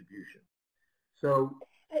the distribution. So,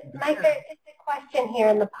 Mike, there's a question here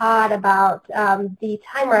in the pod about the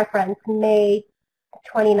time reference, May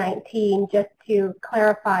 2019, just to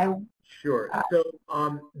clarify. Sure. So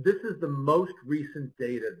this is the most recent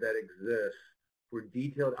data that exists for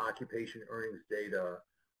detailed occupation earnings data,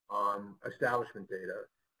 establishment data,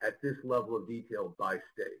 at this level of detail by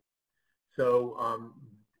state. So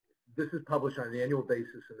this is published on an annual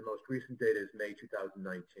basis, and the most recent data is May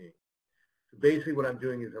 2019. So basically what I'm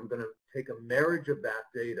doing is I'm going to take a marriage of that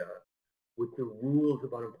data with the rules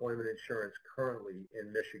of unemployment insurance currently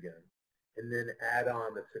in Michigan, and then add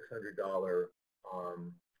on the $600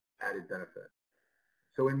 added benefit.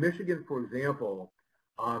 So in Michigan, for example,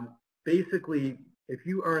 basically, if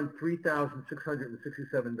you earn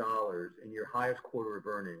 $3,667 in your highest quarter of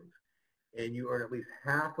earnings, and you earn at least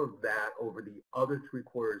half of that over the other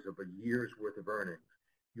 3/4 of a year's worth of earnings,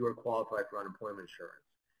 you are qualified for unemployment insurance.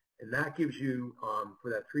 And that gives you, for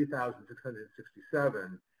that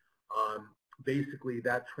 $3,667, basically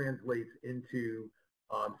that translates into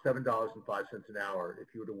 $7.05 an hour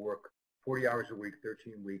if you were to work 40 hours a week,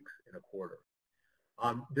 13 weeks in a quarter.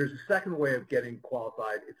 There's a second way of getting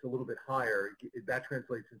qualified. It's a little bit higher. That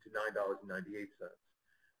translates into $9.98.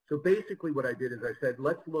 So basically what I did is I said,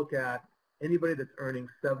 let's look at anybody that's earning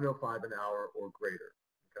 $7.05 an hour or greater,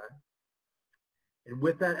 okay? And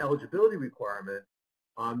with that eligibility requirement,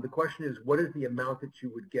 the question is, what is the amount that you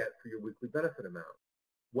would get for your weekly benefit amount?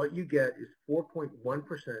 what you get is 4.1%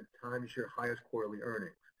 times your highest quarterly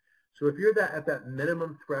earnings. So if you're at that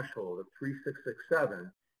minimum threshold of 3,667,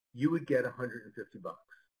 you would get $150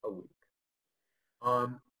 a week.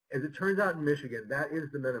 As it turns out in Michigan, that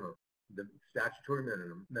is the minimum, the statutory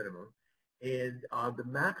minimum, and the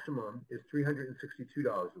maximum is $362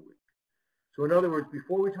 a week. So in other words,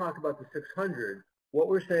 before we talk about the 600, what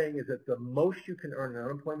we're saying is that the most you can earn in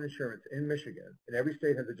unemployment insurance in Michigan, and every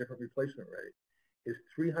state has a different replacement rate, is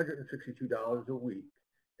 $362 a week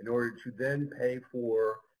in order to then pay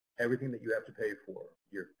for everything that you have to pay for,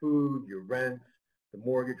 your food, your rent, the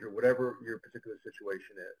mortgage, or whatever your particular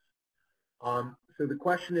situation is. So the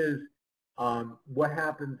question is, what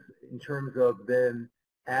happens in terms of then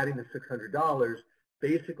adding the $600?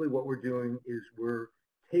 Basically what we're doing is we're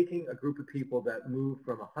taking a group of people that move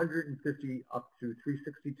from 150 up to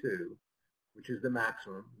 362, which is the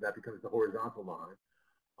maximum, that becomes the horizontal line.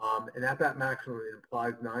 And at that maximum, it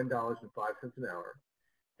implies $9.05 an hour.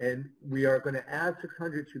 And we are going to add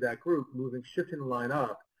 600 to that group, shifting the line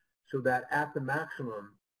up so that at the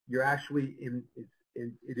maximum, you're actually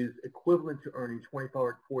it is equivalent to earning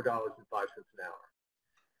 $24.05 an hour.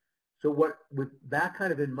 So with that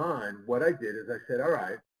kind of in mind, what I did is I said, all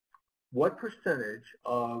right, what percentage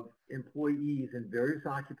of employees in various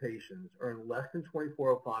occupations earn less than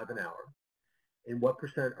 $24.05 an hour, and what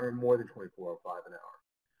percent earn more than $24.05 an hour?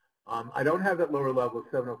 I don't have that lower level of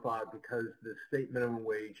 $7.05 because the state minimum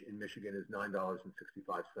wage in Michigan is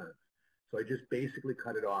 $9.65. So I just basically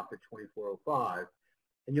cut it off at $24.05.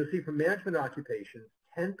 And you'll see from management occupations,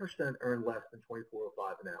 10% earn less than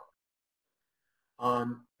 $24.05 an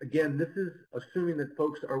hour. Again, this is assuming that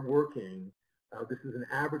folks are working. This is an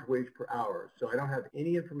average wage per hour. So I don't have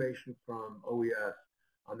any information from OES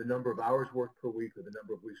on the number of hours worked per week or the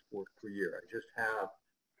number of weeks worked per year. I just have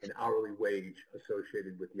an hourly wage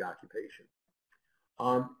associated with the occupation.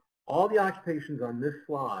 All the occupations on this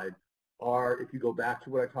slide are, if you go back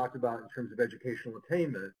to what I talked about in terms of educational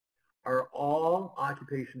attainment, are all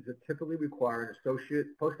occupations that typically require an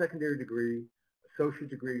associate, post-secondary degree, associate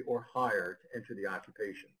degree, or higher to enter the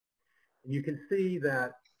occupation. And you can see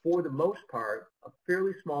that for the most part, a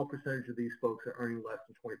fairly small percentage of these folks are earning less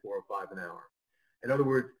than $24.05 an hour. In other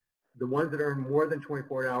words, the ones that earn more than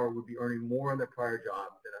 $24 an hour would be earning more on their prior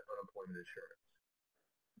job than unemployment insurance.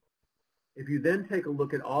 If you then take a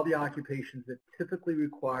look at all the occupations that typically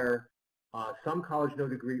require some college no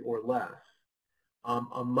degree or less,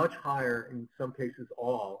 a much higher, in some cases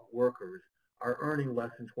all, workers are earning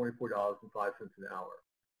less than $24.05 an hour.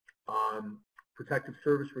 Protective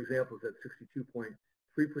service, for example, is at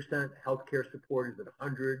 62.3%. Healthcare support is at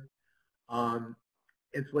 100.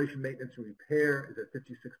 Installation, maintenance, and repair is at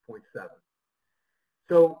 56.7.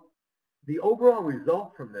 So the overall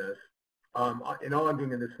result from this, and all I'm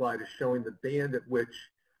doing in this slide is showing the band at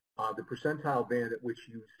which, the percentile band at which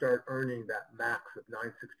you start earning that max of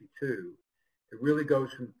 962. It really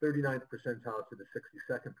goes from 39th percentile to the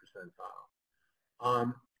 62nd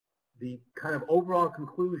percentile. The kind of overall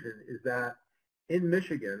conclusion is that in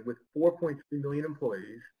Michigan, with 4.3 million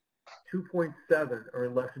employees, 2.7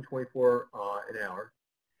 earn less than 24 an hour,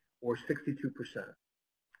 or 62%.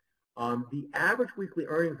 The average weekly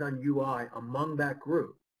earnings on UI among that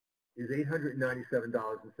group is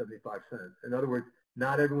 $897.75. In other words,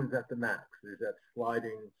 not everyone's at the max. There's that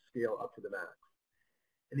sliding scale up to the max.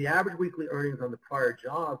 And the average weekly earnings on the prior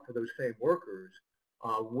job for those same workers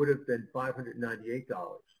would have been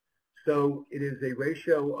 $598. So it is a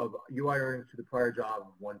ratio of UI earnings to the prior job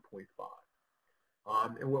of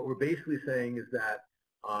 1.5. And what we're basically saying is that,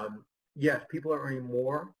 yes, people are earning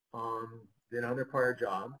more than on their prior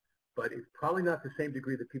job, but it's probably not the same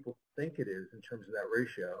degree that people think it is in terms of that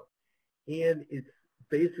ratio. And it's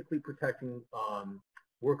basically protecting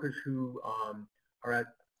workers who are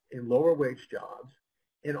in lower wage jobs.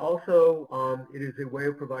 And also, it is a way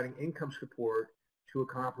of providing income support to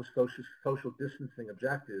accomplish social distancing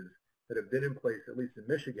objectives that have been in place, at least in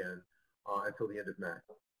Michigan, until the end of May.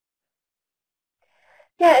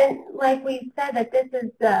 Yeah, and like we said, that this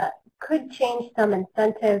is could change some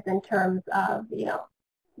incentives in terms of, you know,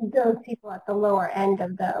 those people at the lower end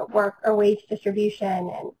of the work or wage distribution,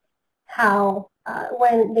 and how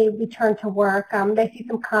when they return to work, I see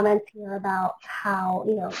some comments here about how,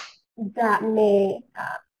 you know, that may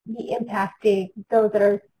be impacting those that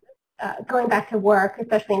are going back to work,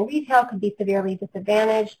 especially in retail, could be severely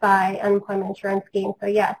disadvantaged by unemployment insurance schemes. So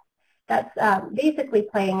yes, that's basically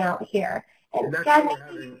playing out here. And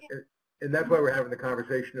that's why we're having the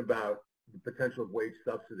conversation about the potential of wage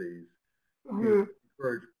subsidies to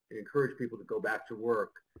encourage people to go back to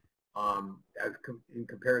work in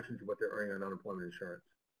comparison to what they're earning on unemployment insurance.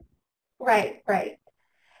 Right, right.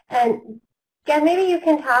 And Jen, maybe you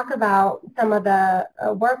can talk about some of the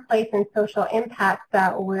workplace and social impacts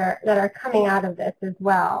that are coming out of this as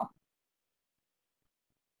well.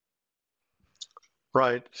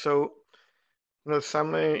 Right. So,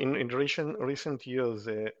 some in recent years,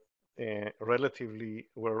 relatively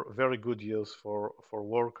were very good years for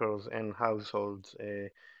workers and households.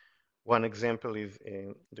 One example is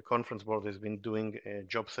the Conference Board has been doing a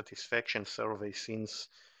job satisfaction survey since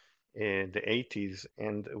the 80s,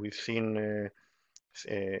 and we've seen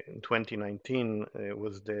in 2019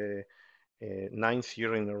 was the ninth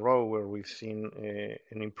year in a row where we've seen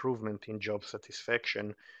an improvement in job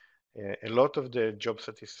satisfaction. A lot of the job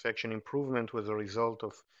satisfaction improvement was a result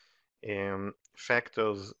of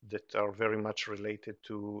factors that are very much related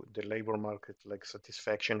to the labor market, like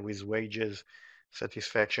satisfaction with wages,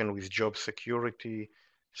 satisfaction with job security,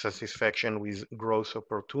 satisfaction with growth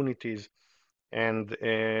opportunities. And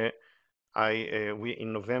we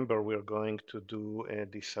in November we're going to do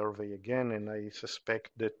this survey again, and I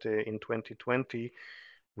suspect that in 2020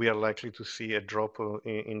 we are likely to see a drop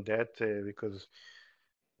in that because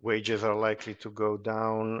wages are likely to go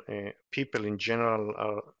down. People in general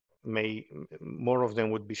are more of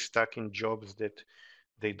them would be stuck in jobs that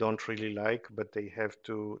they don't really like, but they have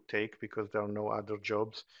to take because there are no other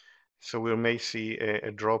jobs. So we may see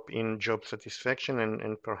a drop in job satisfaction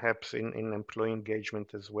and perhaps in employee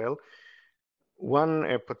engagement as well.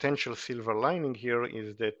 One potential silver lining here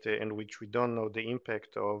is that, and which we don't know the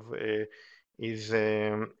impact of, is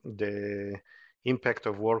the impact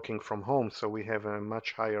of working from home. So we have a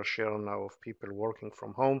much higher share now of people working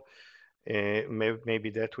from home. Maybe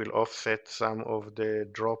that will offset some of the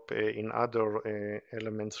drop in other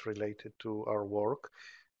elements related to our work.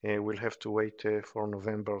 We'll have to wait for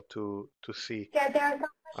November to see. Yeah, there are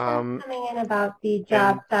some questions coming in about the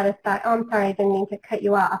job satisfaction. Oh, I'm sorry, I didn't mean to cut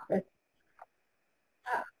you off.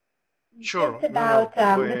 Sure. It's about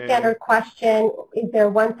the standard question. Is there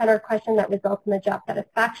one standard question that results in the job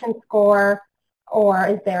satisfaction score, or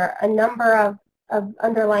is there a number of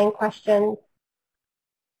underlying questions?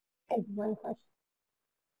 Is one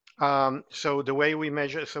question. So the way we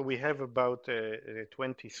measure, so we have about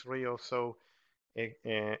 23 or so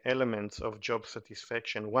elements of job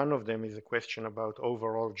satisfaction. One of them is a question about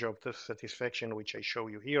overall job satisfaction, which I show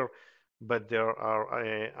you here, but there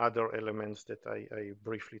are other elements that I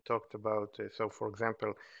briefly talked about. So for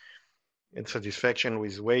example, satisfaction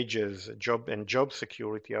with wages, job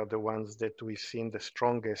security are the ones that we've seen the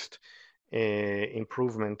strongest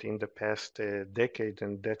improvement in the past decade,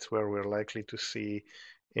 and that's where we're likely to see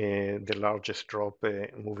the largest drop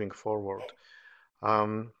moving forward.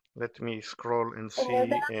 Let me scroll and see.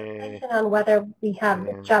 And there's another question on whether we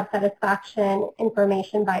have job satisfaction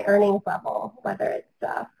information by earnings level, whether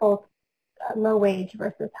it's full low wage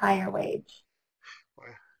versus higher wage.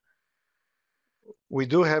 We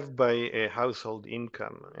do have by household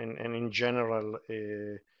income, and in general,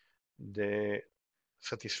 the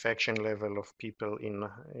satisfaction level of people in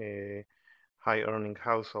high earning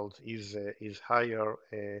households is higher.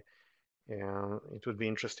 It would be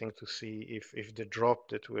interesting to see if the drop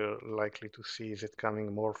that we're likely to see is it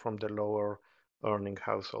coming more from the lower earning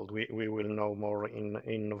household. We will know more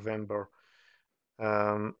in November.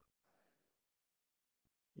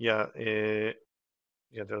 Yeah,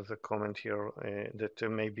 there's a comment here that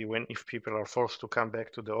maybe if people are forced to come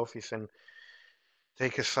back to the office and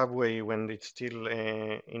take a subway when it's still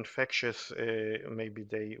infectious, maybe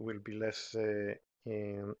they will be less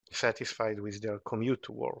satisfied with their commute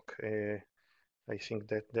to work. I think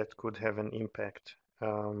that could have an impact.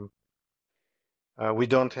 We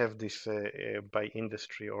don't have this by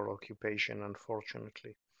industry or occupation,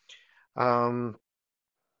 unfortunately.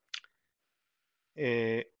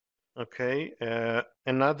 Okay,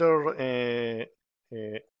 another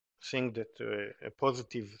thing that a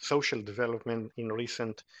positive social development in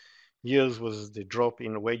recent years was the drop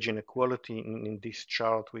in wage inequality. In this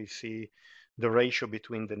chart, we see the ratio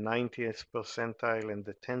between the 90th percentile and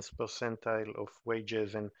the 10th percentile of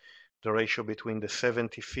wages, and the ratio between the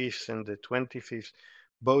 75th and the 25th.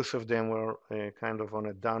 Both of them were kind of on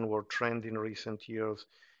a downward trend in recent years.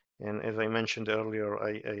 And as I mentioned earlier,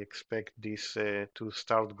 I expect this to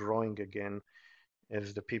start growing again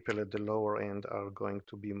as the people at the lower end are going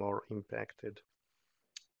to be more impacted.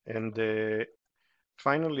 And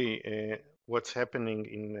finally, what's happening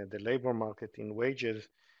in the labor market in wages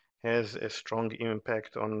has a strong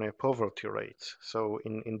impact on poverty rates. So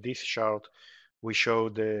in this chart, we show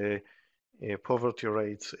the poverty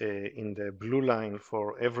rates in the blue line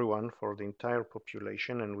for everyone, for the entire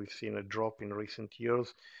population, and we've seen a drop in recent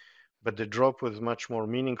years. But the drop was much more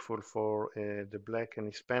meaningful for the Black and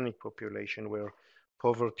Hispanic population, where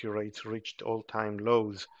poverty rates reached all-time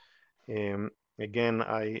lows. Again,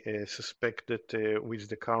 I suspect that with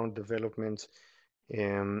the current developments,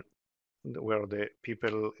 where the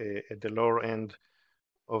people at the lower end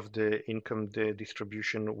of the income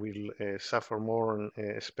distribution will suffer more, and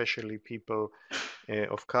especially people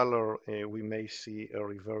of color, we may see a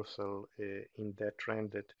reversal in that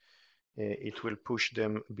trend, that it will push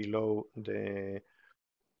them below the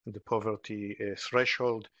poverty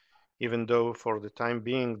threshold, even though for the time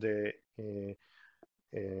being the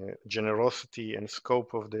generosity and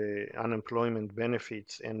scope of the unemployment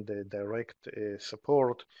benefits and the direct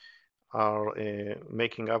support are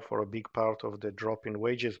making up for a big part of the drop in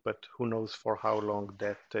wages, but who knows for how long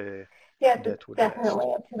that yes, that would definitely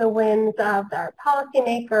last. Up to the whims of our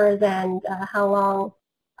policymakers and how long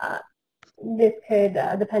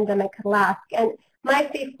the pandemic could last. And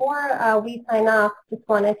Mike, before we sign off, just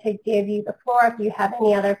wanted to give you the floor if you have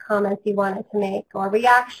any other comments you wanted to make or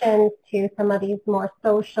reactions to some of these more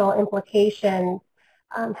social implications.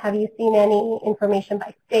 Have you seen any information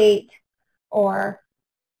by state or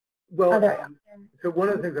other? So one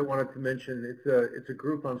of the things I wanted to mention, it's a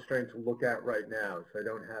group I'm starting to look at right now, so I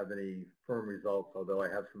don't have any firm results, although I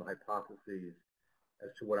have some hypotheses as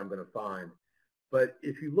to what I'm going to find. But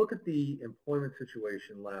if you look at the employment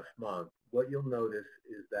situation last month, what you'll notice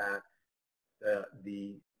is that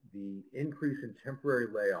the increase in temporary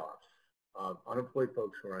layoffs, unemployed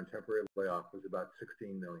folks who are on temporary layoff, was about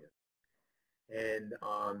 16 million. And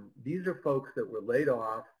these are folks that were laid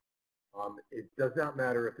off. It does not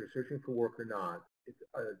matter if they're searching for work or not.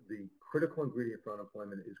 The critical ingredient for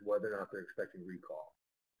unemployment is whether or not they're expecting recall.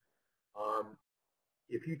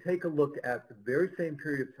 If you take a look at the very same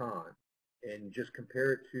period of time and just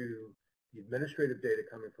compare it to the administrative data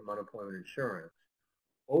coming from unemployment insurance,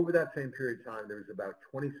 over that same period of time, there's about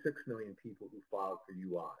 26 million people who filed for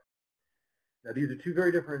UI. Now, these are two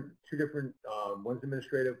different, one's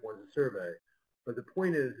administrative, one's a survey. But the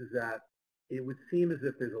point is that it would seem as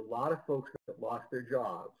if there's a lot of folks that lost their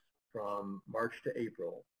jobs from March to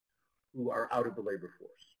April who are out of the labor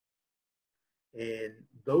force. And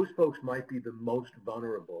those folks might be the most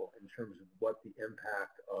vulnerable in terms of what the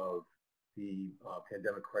impact of the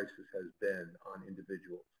pandemic crisis has been on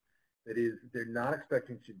individuals. That is, they're not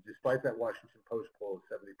expecting to, despite that Washington Post poll of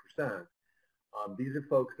 70%, these are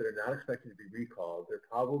folks that are not expecting to be recalled. They're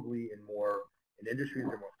probably in industries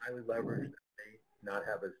that are more highly leveraged, that may not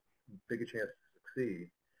have as big a chance to succeed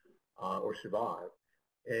or survive.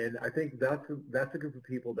 And I think that's a group of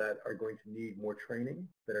people that are going to need more training,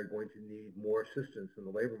 that are going to need more assistance in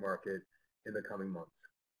the labor market in the coming months.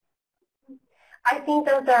 I think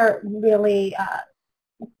those are really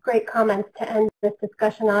great comments to end this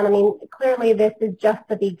discussion on. I mean, clearly this is just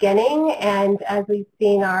the beginning, and as we've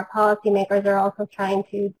seen, our policymakers are also trying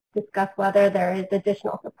to discuss whether there is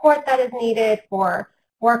additional support that is needed for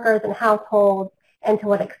workers and households, and to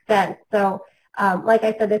what extent. So, like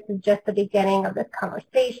I said, this is just the beginning of this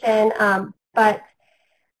conversation. But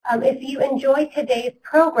if you enjoyed today's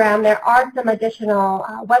program, there are some additional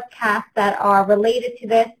webcasts that are related to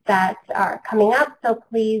this that are coming up, so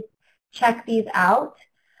please check these out.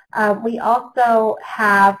 We also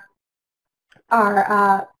have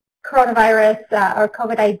our coronavirus or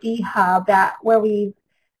COVID ID hub where we've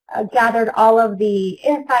gathered all of the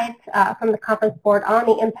insights from the conference board on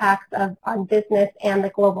the impacts on business and the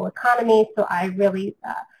global economy. So I really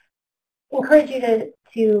encourage you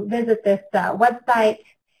to visit this website.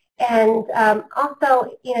 And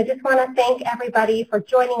also, just want to thank everybody for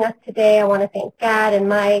joining us today. I want to thank Gad and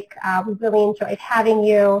Mike. We really enjoyed having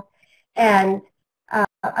you. And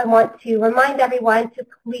I want to remind everyone to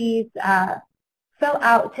please fill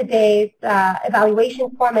out today's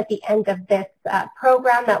evaluation form at the end of this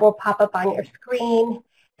program that will pop up on your screen.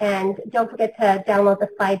 And don't forget to download the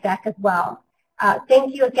slide deck as well.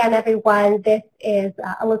 Thank you again, everyone. This is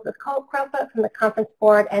Elizabeth Crowfoot from the conference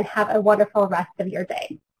board, and have a wonderful rest of your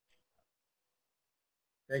day.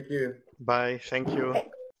 Thank you. Bye. Thank you.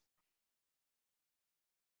 Thanks.